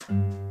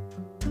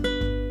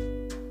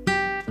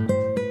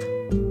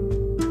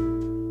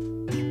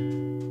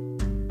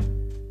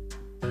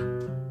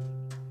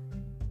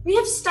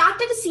have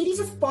started a series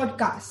of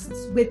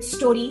podcasts with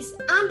stories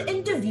and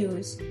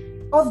interviews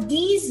of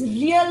these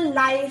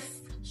real-life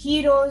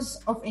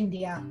heroes of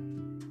India.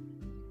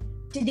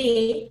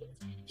 Today,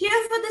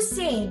 here for the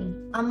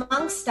same,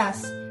 amongst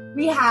us,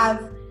 we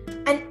have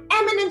an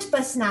eminent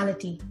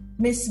personality,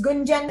 Miss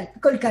Gunjan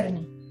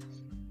Kulkarni.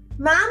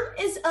 Ma'am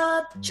is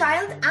a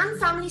child and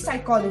family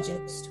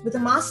psychologist with a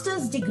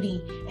master's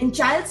degree in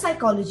child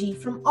psychology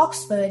from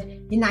Oxford,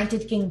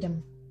 United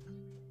Kingdom.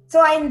 So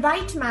I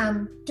invite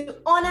ma'am to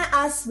honor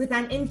us with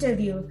an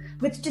interview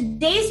with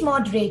today's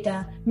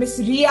moderator, Miss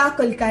Riya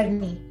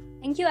Kulkarni.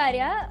 Thank you,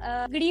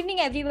 Arya. Good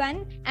evening,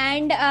 everyone.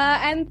 And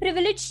I'm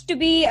privileged to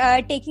be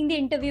taking the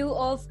interview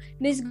of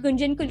Ms.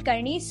 Gunjan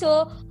Kulkarni.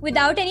 So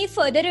without any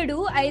further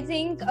ado, I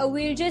think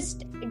we'll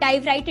just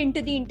dive right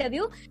into the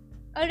interview.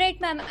 All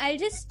right, ma'am, I'll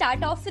just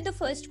start off with the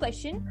first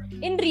question.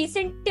 In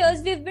recent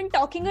years, we've been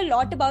talking a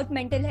lot about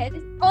mental health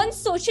on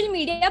social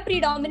media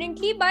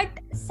predominantly, but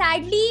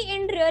sadly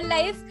in real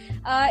life,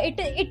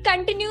 it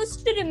continues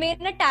to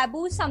remain a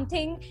taboo,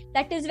 something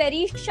that is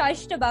very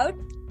shushed about.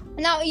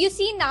 Now, you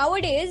see,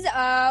 nowadays,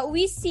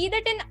 we see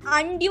that an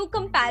undue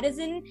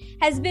comparison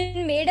has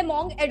been made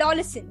among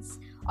adolescents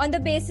on the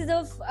basis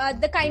of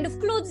the kind of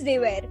clothes they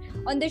wear,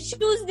 on the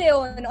shoes they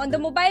own, on the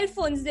mobile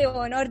phones they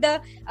own, or the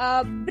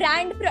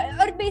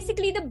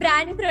basically the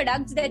brand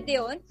products that they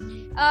own.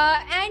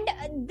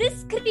 And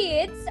this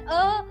creates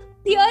a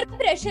peer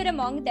pressure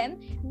among them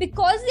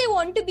because they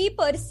want to be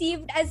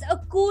perceived as a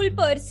cool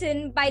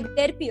person by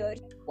their peers.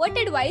 What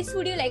advice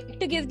would you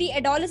like to give the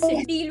adolescent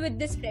to deal with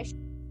this pressure?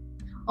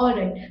 All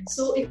right.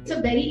 So it's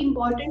a very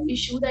important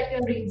issue that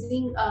you're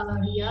raising,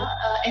 Riya,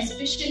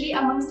 especially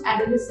amongst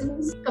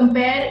adolescents.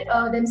 Compare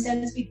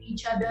themselves with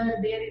each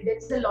other.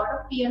 There's a lot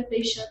of peer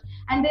pressure,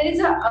 and there is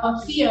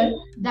a fear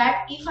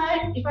that if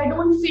I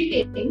don't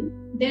fit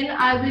in, then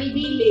I will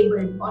be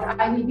labeled, or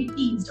I will be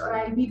teased, or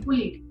I will be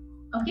bullied.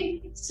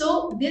 Okay.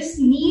 So this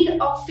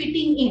need of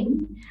fitting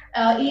in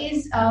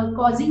is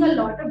causing a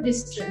lot of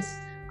distress.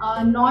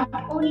 Not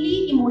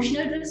only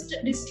emotional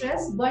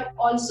distress, but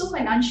also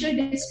financial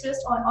distress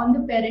on the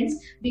parents,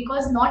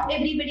 because not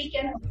everybody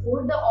can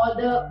afford all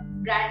the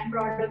brand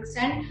products,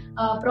 and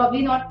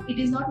probably it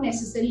is not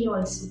necessary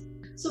also.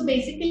 So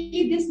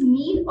basically, this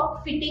need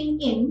of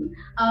fitting in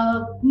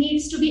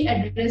needs to be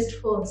addressed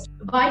first.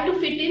 Why to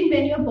fit in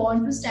when you're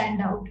born to stand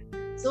out?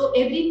 So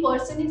every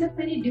person is a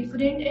very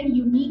different and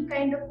unique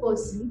kind of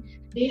person.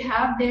 They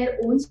have their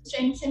own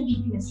strengths and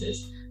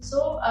weaknesses.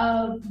 So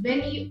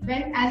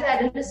when as an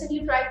adolescent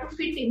you try to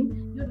fit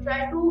in, you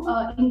try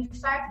to in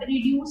fact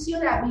reduce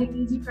your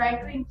abilities. You try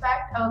to in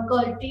fact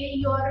curtail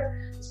your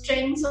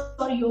strengths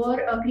or your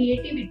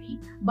creativity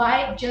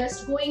by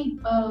just going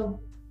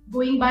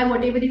by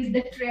whatever is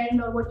the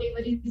trend or whatever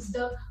is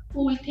the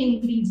cool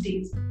thing these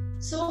days.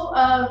 So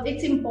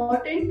it's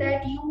important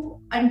that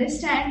you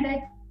understand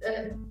that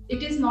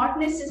it is not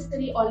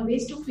necessary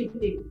always to fit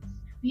in.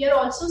 We are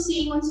also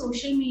seeing on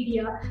social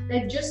media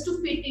that just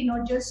to fit in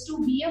or just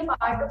to be a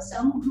part of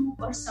some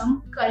group or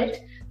some cult,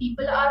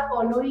 people are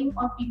following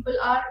or people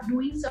are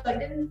doing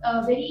certain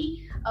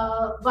very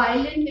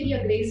violent, very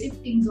aggressive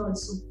things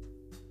also.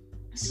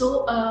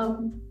 So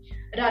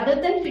rather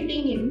than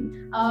fitting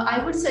in,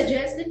 I would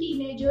suggest the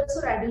teenagers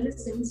or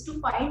adolescents to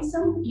find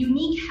some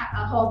unique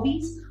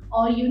hobbies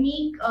or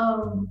unique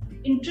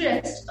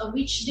interests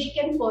which they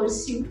can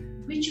pursue,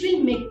 which will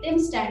make them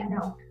stand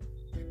out.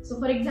 So,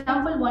 for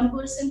example, one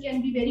person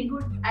can be very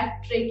good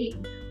at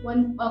trekking.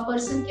 One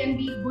person can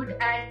be good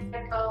at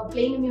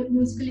playing a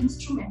musical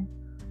instrument.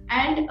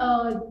 And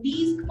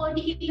these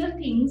particular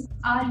things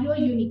are your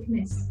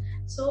uniqueness.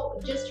 So,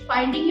 just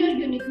finding your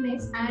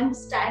uniqueness and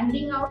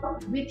standing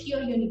out with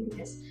your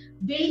uniqueness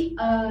will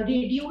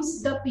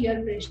reduce the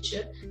peer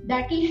pressure.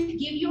 That will give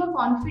you a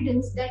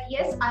confidence that,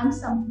 yes, I'm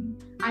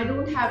something. I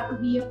don't have to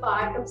be a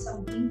part of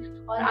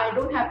something, or I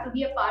don't have to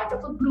be a part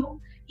of a group.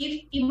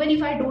 Even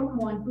if I don't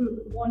want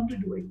to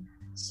do it.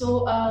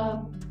 So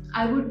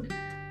I would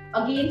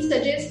again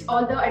suggest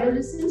all the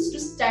adolescents to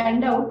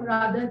stand out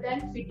rather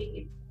than fitting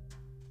in.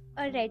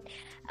 All right.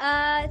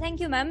 Thank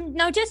you, ma'am.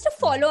 Now, just to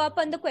follow up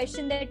on the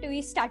question that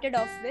we started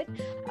off with,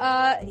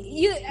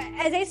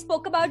 as I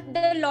spoke about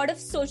the lot of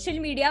social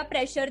media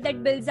pressure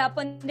that builds up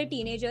on the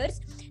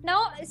teenagers.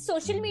 Now,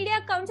 social media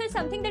accounts are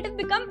something that have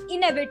become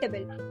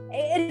inevitable,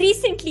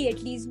 recently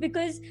at least,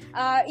 because,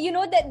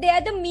 that they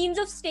are the means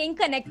of staying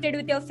connected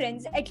with your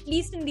friends, at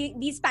least in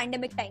these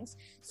pandemic times.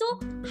 So,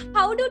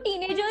 how do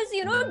teenagers,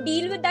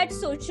 deal with that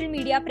social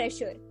media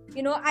pressure?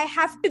 I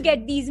have to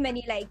get these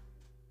many likes.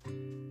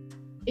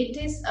 It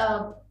is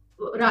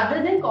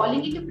rather than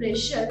calling it a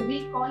pressure,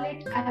 we call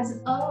it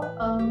as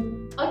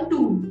a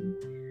tool.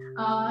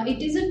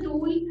 It is a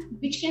tool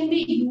which can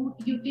be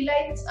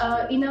utilized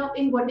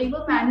in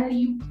whatever manner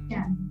you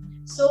can.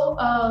 So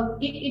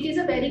it is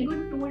a very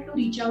good tool to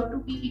reach out to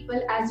people,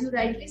 as you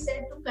rightly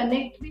said, to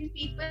connect with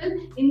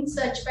people in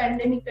such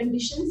pandemic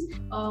conditions,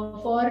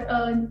 for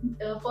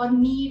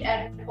need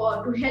and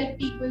to help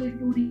people,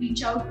 to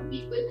reach out to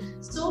people.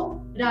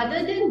 So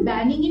rather than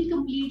banning it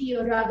completely,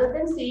 or rather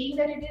than saying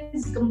that it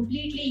is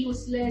completely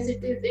useless,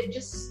 it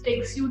just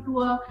takes you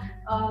to a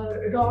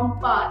wrong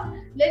path,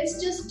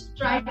 let's just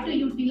try to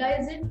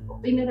utilize it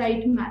in a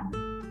right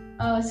manner.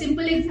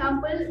 Simple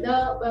example,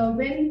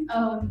 when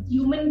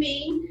human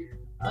being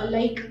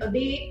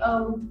they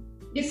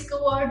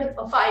discovered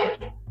a fire.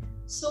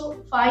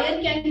 So fire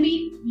can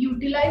be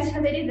utilized in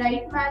a very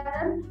right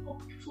manner,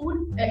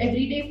 food,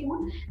 everyday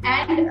food,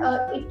 and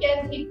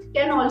it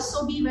can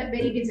also be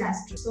very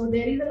disastrous. So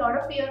there is a lot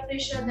of peer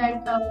pressure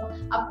that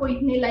आपको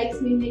इतने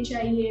likes मिलने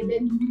चाहिए,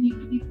 then you need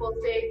to be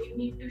perfect, you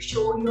need to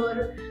show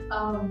your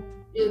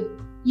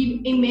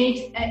image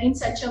in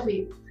such a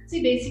way.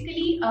 See,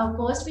 basically,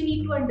 first we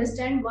need to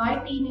understand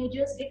why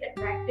teenagers get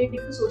attracted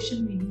to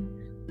social media.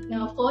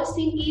 Now, first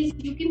thing is,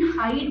 you can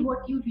hide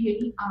what you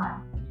really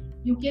are.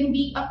 You can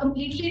be a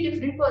completely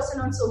different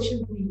person on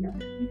social media.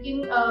 You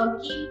can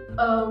keep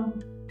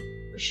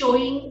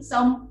showing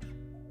some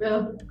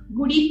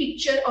goody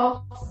picture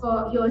of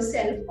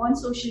yourself on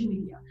social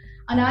media.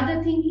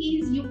 Another thing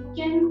is, you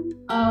can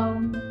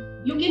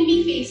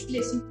be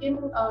faceless. You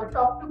can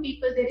talk to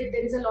people.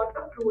 There is a lot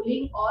of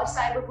trolling or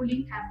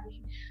cyberbullying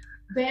happening,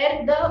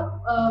 where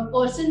the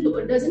person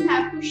doesn't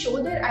have to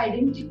show their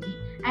identity,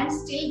 and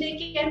still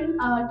they can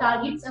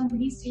target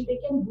somebody, still they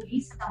can bully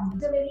somebody.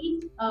 It's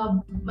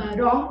a very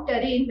wrong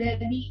terrain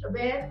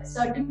where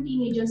certain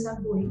teenagers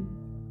are going,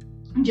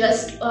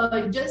 just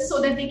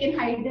so that they can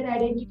hide their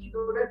identity,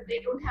 so that they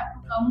don't have to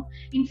come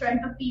in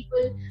front of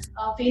people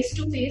face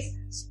to face.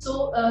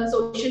 So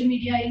social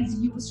media is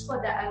used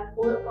for that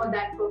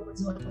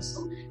purpose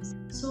also.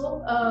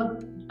 So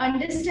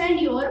understand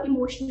your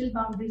emotional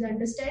boundaries,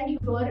 understand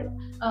your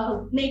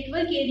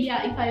network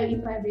area, if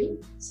I will.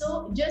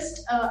 So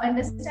just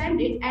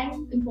understand it.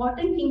 And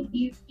important thing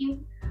is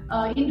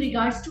in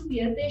regards to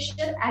peer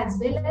pressure as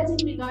well as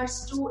in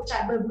regards to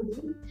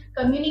cyberbullying,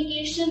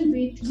 communication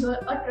with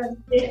a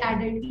trusted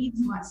adult is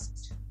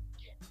must.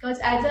 Because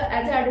as an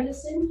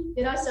adolescent,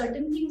 there are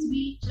certain things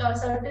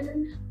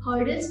certain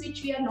hurdles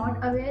which we are not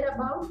aware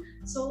about.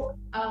 So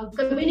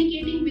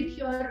communicating with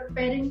your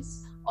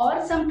parents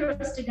or some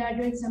trusted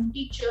adults, some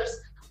teachers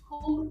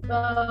who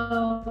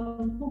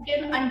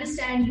can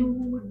understand you,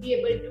 who would be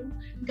able to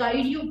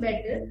guide you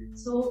better.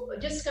 So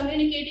just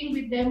communicating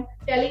with them,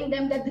 telling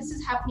them that this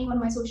is happening on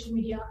my social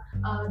media,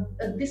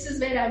 this is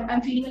where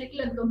I'm feeling a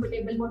little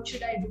uncomfortable, what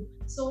should I do?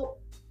 So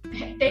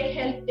take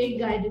help, take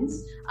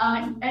guidance,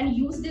 and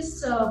use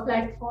this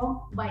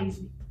platform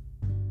wisely.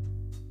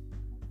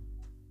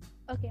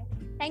 Okay,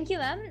 thank you,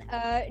 ma'am.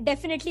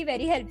 Definitely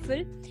very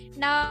helpful.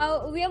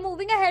 Now we are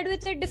moving ahead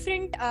with a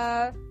different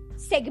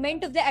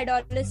segment of the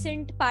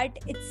adolescent part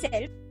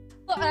itself.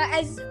 So,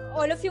 as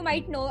all of you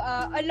might know,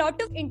 a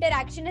lot of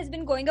interaction has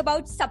been going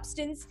about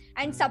substance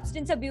and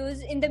substance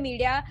abuse in the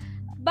media.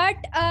 But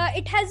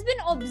it has been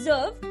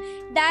observed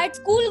that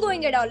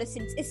school-going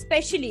adolescents,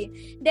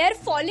 especially, they're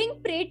falling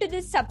prey to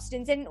this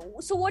substance. And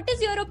so, what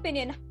is your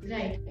opinion?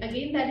 Right.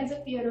 Again, that is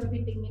a fear of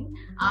fitting in.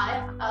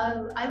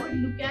 I would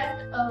look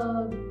at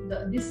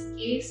this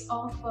case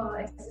of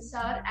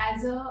SSR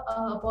as an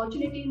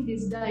opportunity in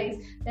disguise,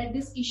 that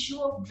this issue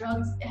of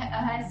drugs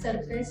has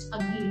surfaced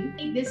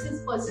again. This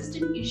is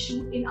persistent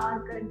issue in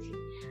our country,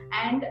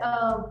 and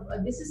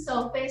this is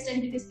surfaced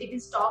and it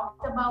is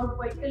talked about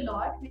quite a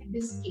lot with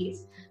this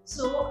case.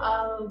 So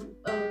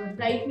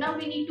right now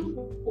we need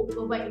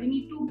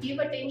to give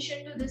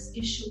attention to this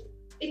issue.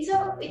 It's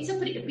a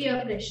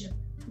peer pressure,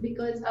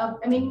 because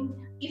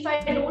if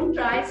I don't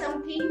try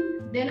something,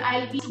 then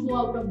I'll be go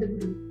out of the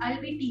group. I'll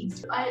be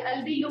teased.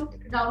 I'll be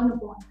looked down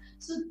upon.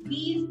 So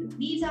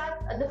these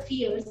are the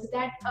fears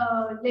that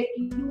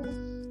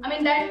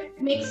that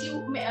makes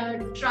you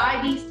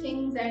try these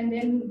things, and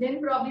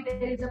then probably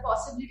there is a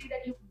possibility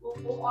that you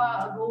go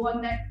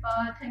on that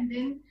path, and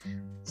then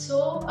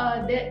so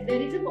there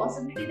is a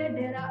possibility that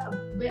there are,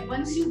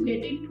 once you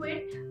get into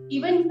it,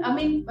 even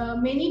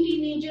many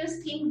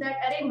teenagers think that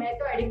अरे मैं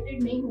तो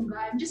addicted नहीं हूँगा,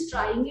 I'm just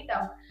trying it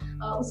out,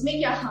 उसमें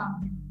क्या harm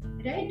है,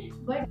 right?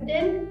 But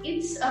then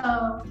it's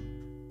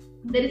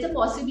there is a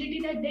possibility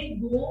that they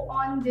go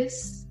on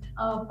this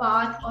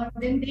path, or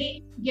then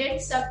they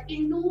get sucked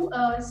into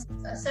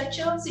such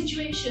a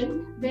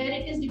situation where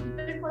it is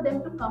difficult for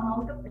them to come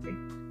out of it.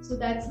 So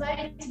that's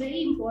why it's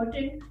very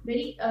important.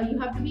 You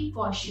have to be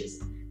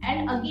cautious.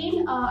 And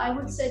again, I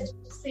would say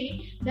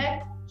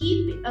that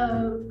keep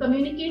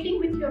communicating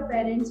with your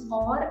parents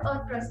or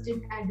a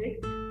trusted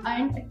adult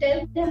and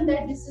tell them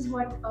that this is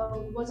what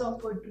was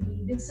offered to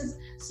me.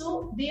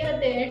 So they are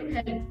there to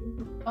help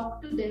you,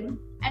 talk to them.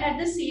 And at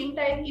the same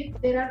time, if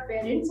there are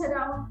parents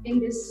around in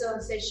this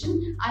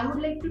session, I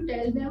would like to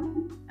tell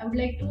them, I would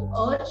like to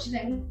urge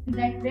them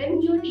that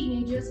when your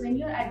teenagers, when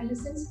your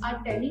adolescents are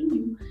telling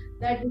you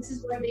that this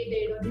is what they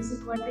did or this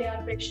is what they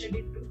are pressured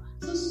into,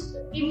 so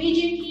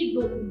immediately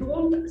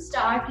don't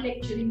start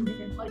lecturing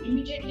them, or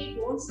immediately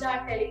don't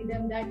start telling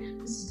them that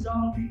this is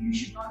wrong, you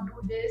should not do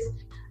this.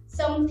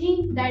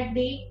 Something that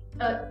they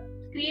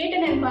create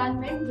an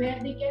environment where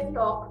they can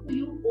talk to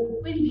you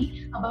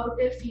openly about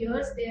their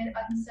fears, their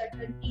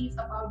uncertainties,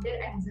 about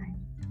their anxiety.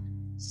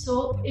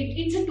 So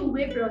it's a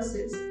two-way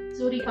process.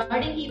 So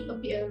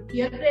regarding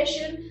peer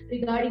pressure,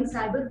 regarding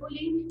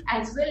cyberbullying,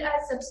 as well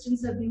as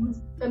substance abuse,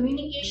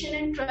 communication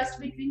and trust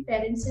between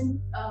parents and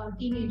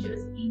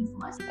teenagers is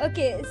must.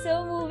 Okay,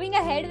 so moving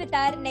ahead with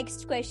our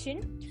next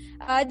question.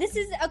 This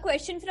is a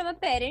question from a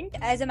parent,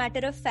 as a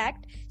matter of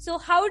fact. So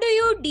how do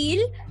you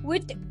deal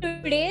with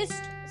today's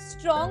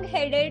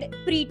strong-headed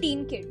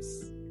preteen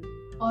kids?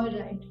 All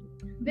right.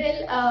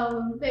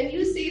 Well, when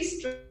you say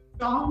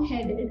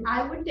strong-headed,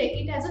 I would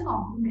take it as a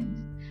compliment.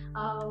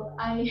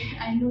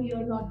 I know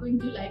you're not going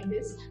to like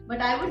this, but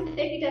I would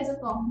take it as a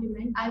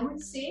compliment. I would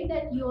say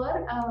that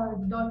your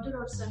daughter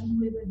or son,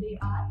 whoever they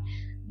are,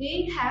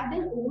 they have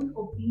their own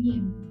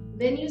opinion.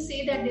 When you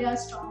say that they are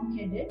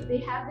strong-headed, they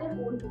have their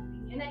own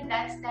opinion, and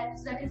that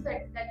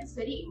is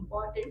very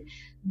important.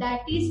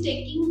 That is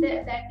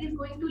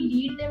going to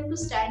lead them to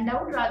stand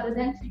out rather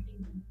than fitting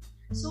in.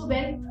 So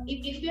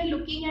if we are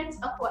looking at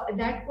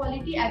that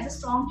quality as a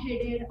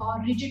strong-headed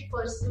or rigid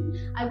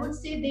person, I would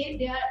say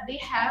they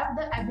have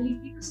the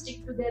ability to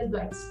stick to their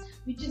guts,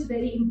 which is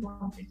very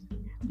important.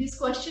 This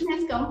question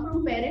has come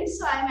from parents,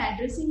 so I am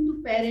addressing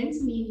to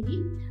parents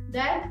mainly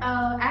that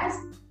as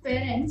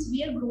parents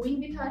we are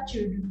growing with our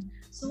children.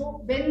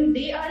 So when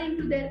they are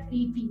into their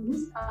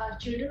preteens,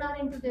 children are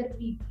into their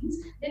preteens,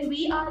 then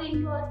we are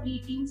into our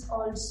preteens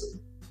also.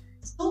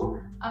 So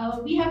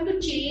we have to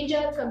change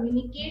our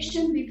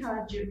communication with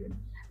our children.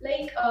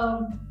 Like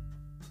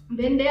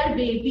when they are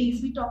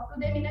babies, we talk to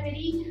them in a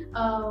very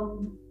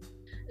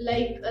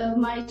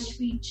my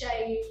sweet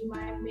child,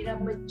 mera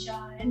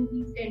bacha, and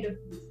these kind of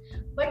things.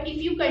 But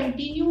if you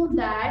continue doing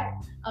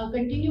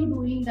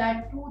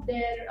that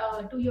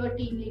to your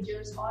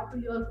teenagers or to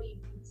your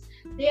preteens,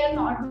 they are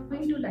not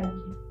going to like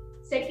it.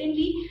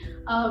 Secondly,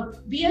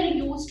 we are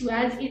used to,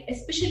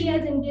 especially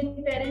as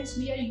Indian parents,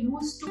 we are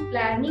used to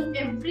planning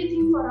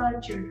everything for our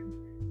children,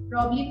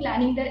 probably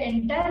planning their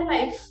entire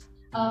life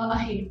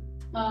ahead.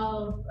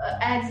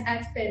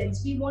 As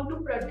parents, we want to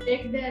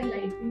protect their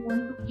life. We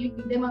want to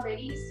give them a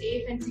very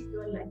safe and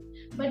secure life.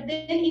 But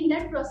then in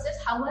that process,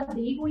 how are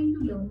they going to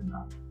learn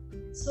about it?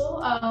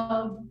 So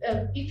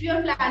if you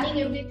are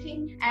planning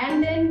everything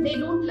and then they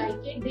don't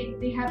like it,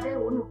 they have their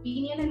own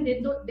opinion and they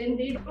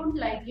don't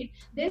like it,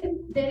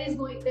 then there is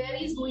going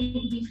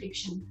to be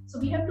friction. So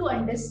we have to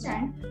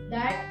understand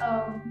that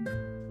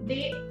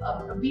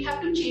we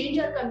have to change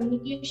our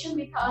communication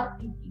with our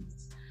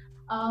preteens.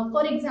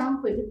 For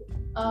example,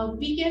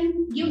 we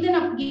can give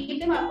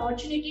them an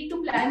opportunity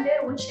to plan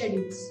their own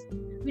schedules.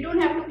 We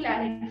don't have to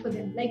plan it for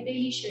them, like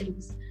daily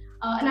schedules.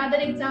 Another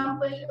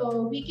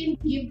example, we can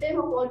give them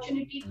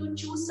opportunity to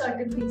choose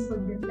certain things for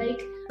them, like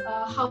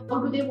how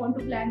do they want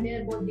to plan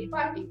their birthday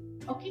party.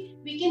 Okay,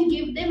 we can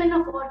give them an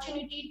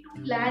opportunity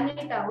to plan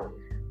it out,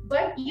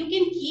 but you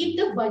can keep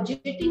the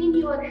budgeting in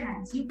your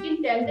hands. You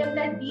can tell them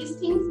that these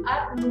things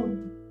are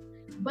known,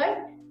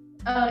 but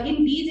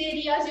in these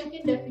areas you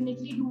can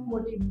definitely do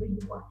whatever you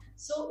want.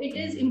 So it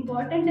is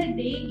important that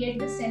they get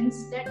the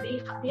sense that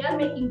they are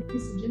making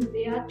decisions,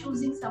 they are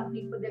choosing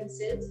something for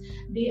themselves,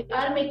 they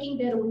are making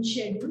their own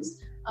schedules,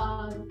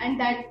 and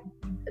that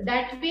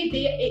way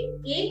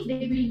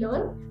they will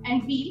learn,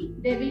 and B,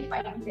 they will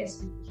fight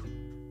less with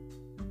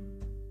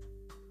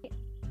you.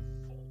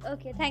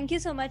 Okay, thank you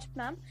so much,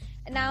 ma'am.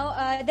 Now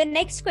the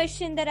next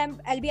question that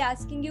I'll be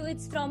asking you,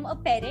 it's from a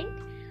parent.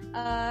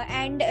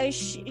 And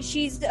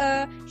she's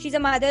a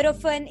mother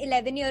of an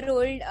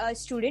 11-year-old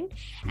student,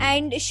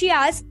 and she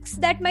asks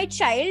that my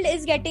child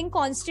is getting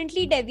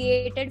constantly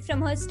deviated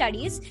from her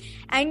studies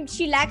and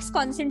she lacks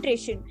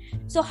concentration.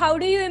 So how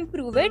do you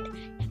improve it,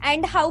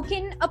 and how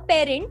can a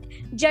parent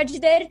judge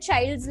their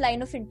child's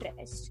line of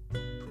interest?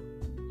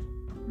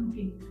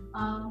 Okay.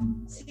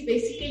 See,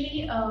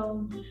 basically,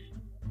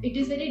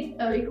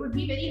 it would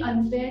be very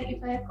unfair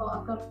if I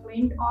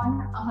comment on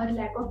her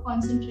lack of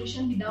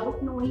concentration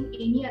without knowing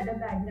any other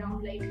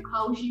background, like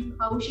how she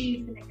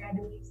is in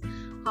academics,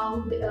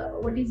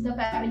 what is the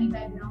family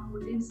background,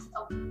 what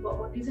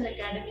is her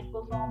academic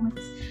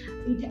performance,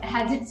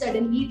 has it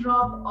suddenly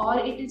dropped or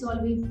it is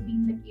always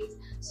been the case.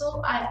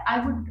 So I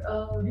would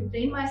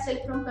refrain myself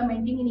from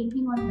commenting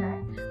anything on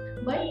that.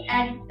 But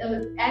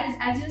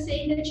as you're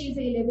saying that she's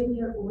an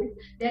 11-year-old,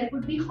 there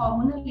could be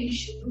hormonal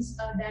issues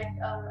that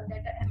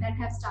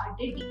have started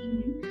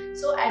kicking in.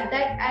 So at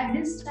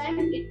this time,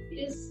 it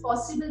is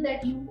possible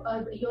that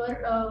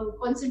your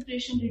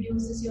concentration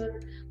reduces,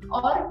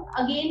 or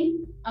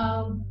again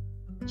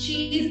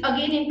she is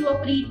again into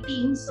a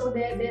pre-teen, so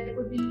there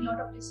could be a lot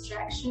of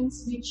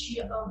distractions which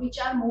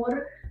are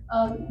more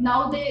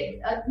now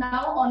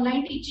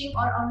online teaching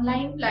or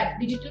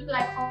digital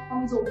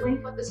platform is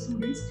open for the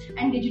students,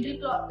 and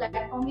digital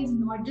platform is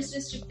not just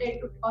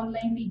restricted to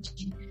online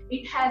teaching.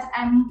 It has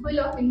ample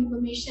of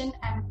information,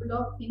 ample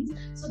of things,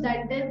 so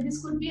that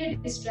this could be a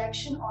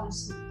distraction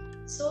also.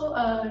 So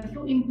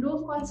to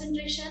improve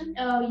concentration,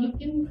 you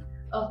can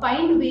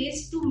find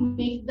ways to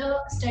make the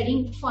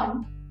studying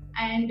fun,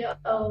 and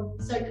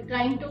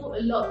trying to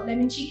learn. I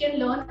mean, she can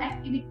learn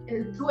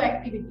through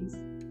activities,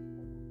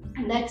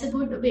 and that's a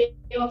good way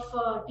of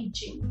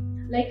teaching.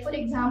 Like for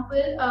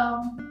example,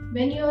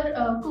 when you're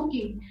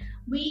cooking,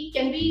 we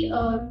can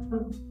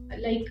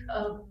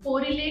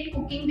correlate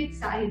cooking with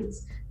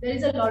science. There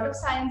is a lot of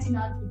science in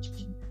our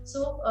kitchen.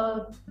 So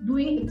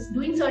doing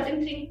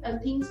certain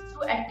things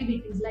through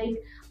activities, like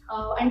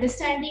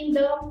understanding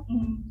the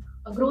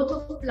growth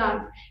of a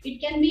plant.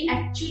 It can be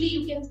actually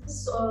you can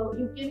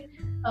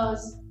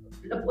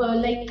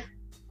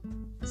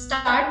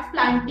start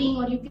planting,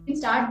 or you can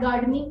start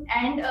gardening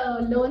and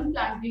learn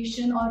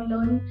plantation or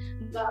learn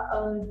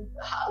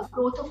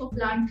growth of a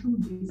plant through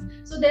this.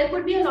 So there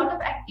could be a lot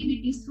of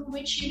activities through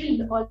which she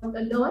will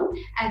learn,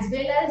 as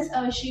well as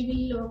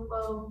she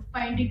will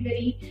find it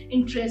very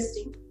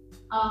interesting.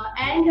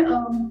 And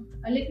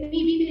let me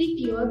be very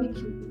clear with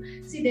you.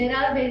 See, there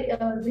are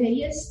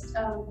various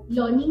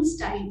learning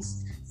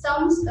styles.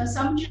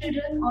 Some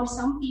children or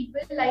some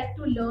people like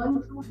to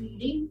learn through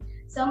reading.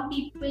 Some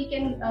people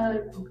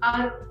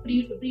are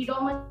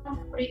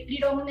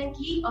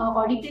predominantly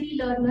auditory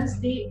learners.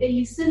 They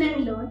listen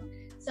and learn.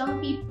 Some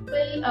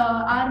people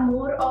are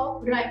more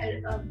of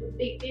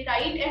they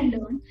write and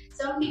learn.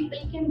 Some people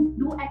can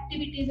do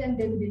activities and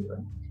then they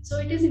learn. So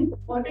it is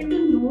important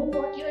to know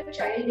what your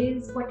child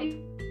is, what is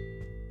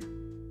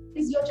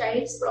your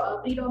child's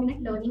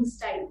predominant learning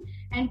style,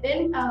 and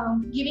then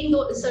giving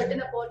those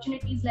certain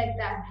opportunities like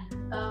that,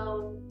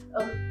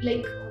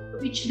 like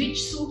which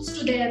suits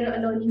to their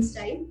learning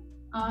style.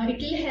 It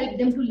will help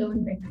them to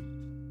learn better.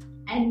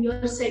 And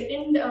your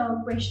second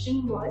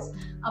question was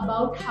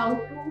about how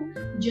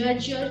to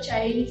judge your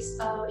child's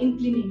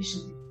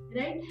inclination,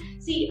 right?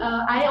 See,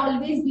 I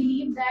always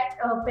believe that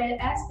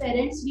as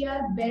parents, we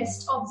are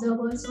best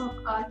observers of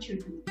our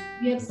children.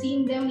 We have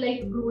seen them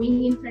like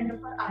growing in front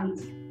of our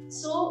eyes.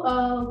 So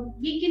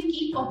we can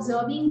keep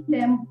observing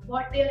them,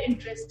 what they are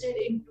interested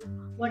in,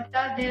 what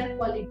are their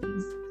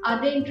qualities. Are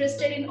they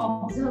interested in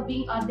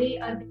observing? Are they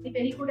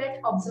very good at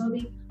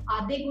observing?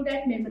 Are they good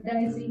at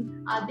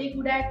memorizing? Are they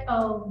good at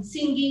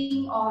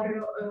singing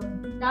or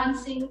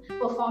dancing,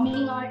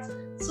 performing arts?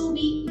 So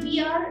we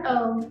are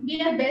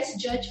best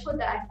judge for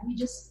that.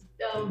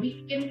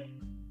 We can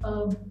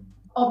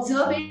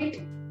observe it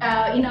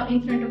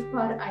in front of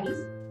our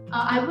eyes.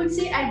 I would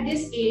say at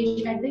this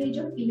age, at the age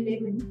of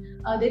 11,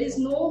 there is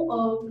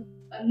no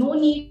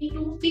need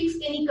to fix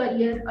any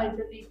career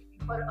alternative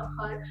for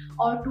her,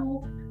 or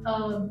to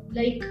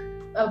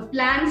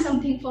plan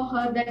something for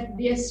her that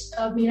yes,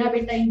 mera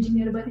beta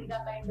engineer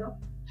banega kind of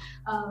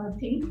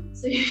thing.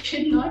 So you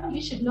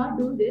should not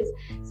do this.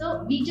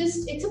 So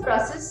it's a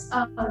process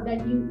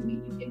that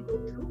you can go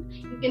through.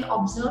 You can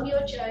observe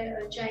your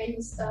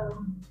child's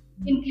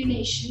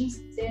inclinations,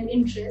 their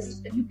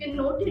interests. You can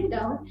note it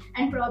down,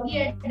 and probably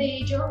at the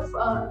age of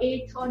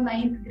 8th or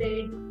 9th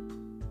grade,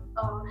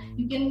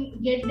 you can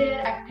get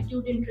their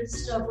aptitude,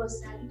 interest,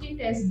 personality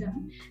test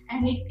done,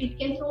 and it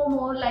can throw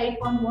more light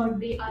on what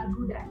they are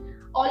good at.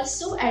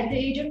 Also, at the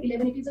age of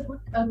 11, it is a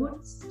good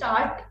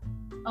start.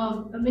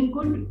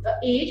 Good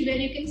age where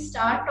you can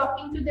start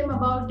talking to them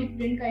about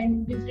different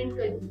career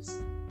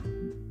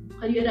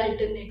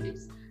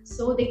alternatives.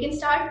 So they can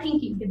start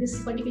thinking that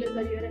this particular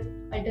career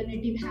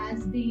alternative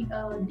has these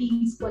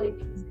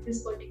qualities.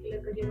 This particular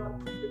career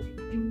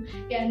alternative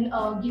can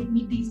give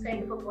me these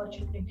kind of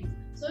opportunities.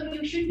 So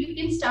you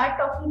can start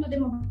talking to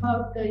them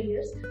about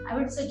careers. I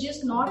would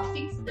suggest don't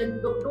fix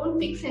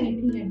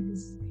anything at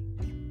this point.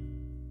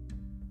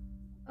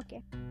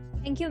 Okay.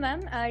 Thank you,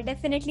 ma'am.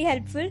 Definitely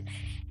helpful.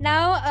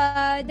 Now,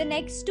 the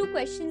next two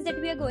questions that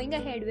we are going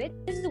ahead with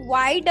is,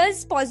 why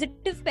does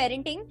positive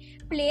parenting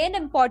play an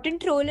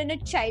important role in a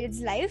child's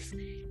life?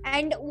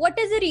 And what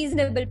is a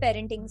reasonable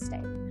parenting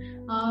style?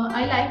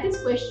 I like this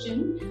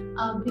question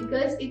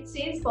because it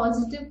says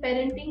positive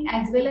parenting,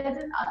 as well as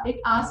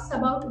it asks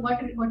about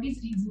what is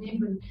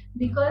reasonable,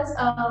 because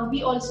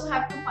we also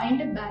have to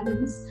find a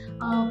balance.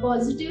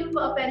 Positive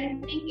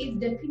parenting is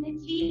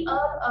definitely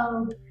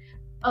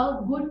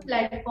a good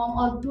platform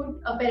or good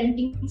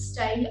parenting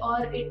style,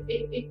 or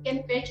it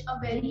can fetch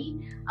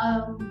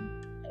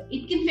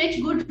it can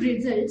fetch good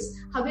results.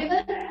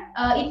 However,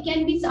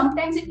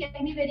 sometimes it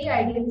can be very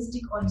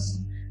idealistic also.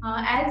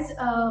 As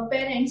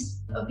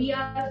parents, we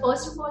are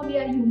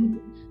human,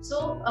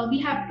 so we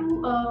have to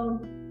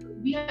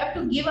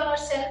give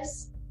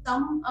ourselves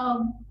some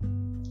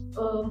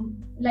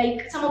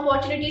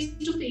opportunities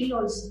to fail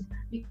also,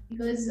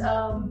 because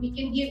we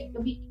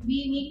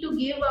need to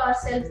give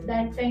ourselves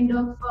that kind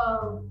of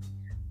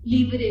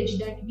leverage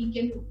that we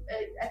can,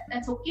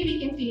 that's okay, we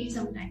can fail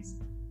sometimes.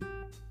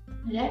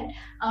 Right,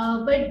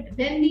 but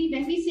when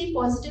we say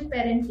positive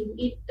parenting,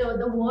 it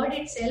the word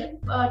itself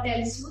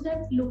tells you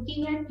that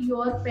looking at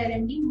your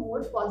parenting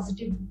more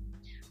positively,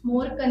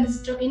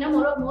 in a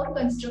more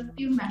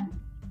constructive manner.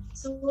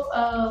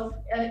 So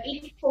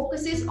it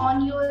focuses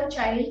on your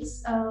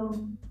child's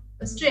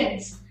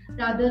strengths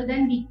rather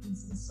than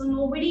weaknesses. So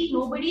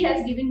nobody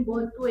has given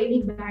birth to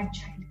any bad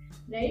child,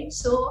 right?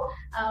 So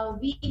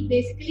we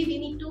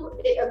need to,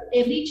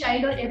 every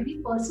child or every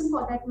person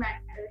for that matter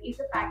is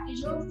a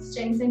package of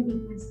strengths and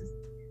weaknesses.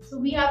 So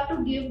we have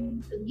to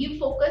give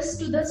focus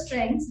to the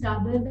strengths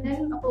rather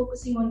than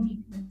focusing on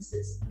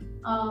weaknesses.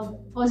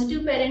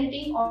 Positive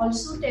parenting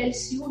also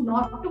tells you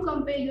not to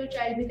compare your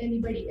child with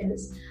anybody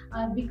else,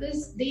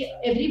 because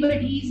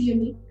everybody is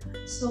unique.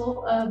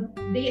 So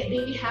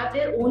they have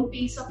their own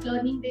pace of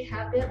learning, they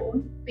have their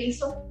own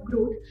pace of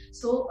growth.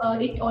 So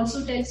it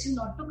also tells you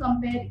not to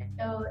compare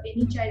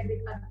any child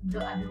with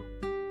the other.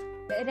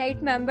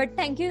 Right, ma'am. But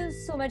thank you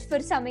so much for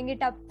summing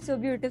it up so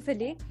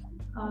beautifully.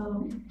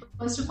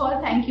 First of all,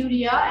 thank you,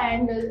 Ria,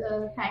 and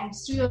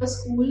thanks to your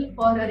school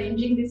for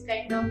arranging this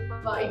kind of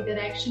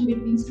interaction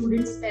between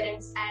students,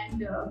 parents, and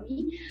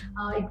me.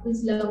 It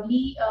was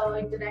lovely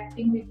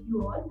interacting with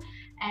you all.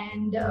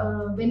 And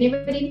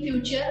whenever in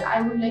future,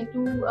 I would like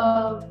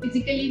to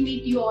physically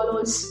meet you all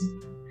also,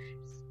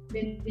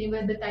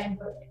 whenever the time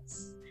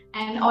permits.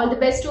 And all the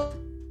best to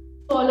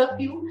all of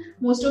you.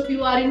 Most of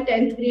you are in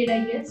 10th grade,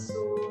 I guess.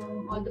 So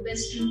all the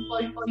best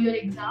for your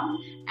exam,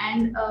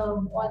 and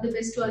all the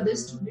best to other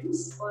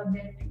students for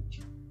their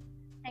future.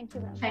 Thank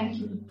you, ma'am. Thank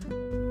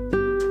you.